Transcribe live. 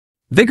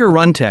Vigor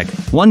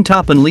Runtech, one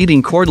top and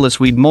leading cordless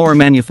weed mower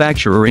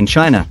manufacturer in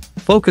China,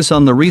 focus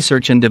on the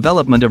research and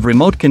development of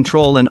remote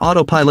control and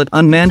autopilot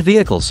unmanned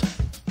vehicles.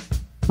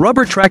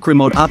 Rubber track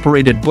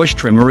remote-operated bush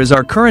trimmer is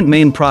our current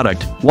main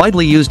product,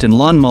 widely used in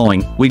lawn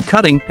mowing, weed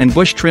cutting, and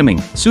bush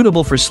trimming,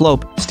 suitable for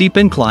slope, steep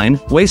incline,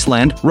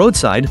 wasteland,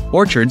 roadside,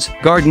 orchards,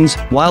 gardens,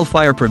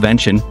 wildfire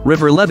prevention,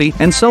 river levee,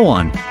 and so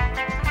on.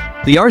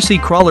 The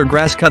RC Crawler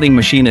grass cutting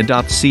machine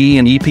adopts CE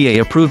and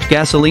EPA-approved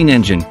gasoline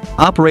engine,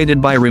 operated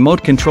by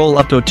remote control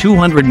up to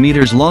 200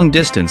 meters long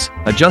distance,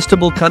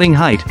 adjustable cutting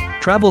height,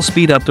 travel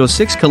speed up to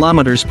 6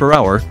 kilometers per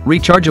hour,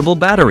 rechargeable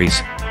batteries.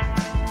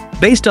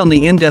 Based on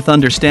the in-depth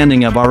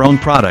understanding of our own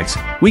products,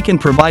 we can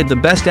provide the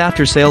best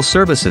after-sales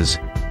services.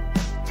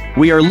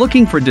 We are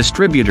looking for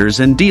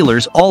distributors and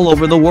dealers all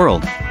over the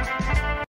world.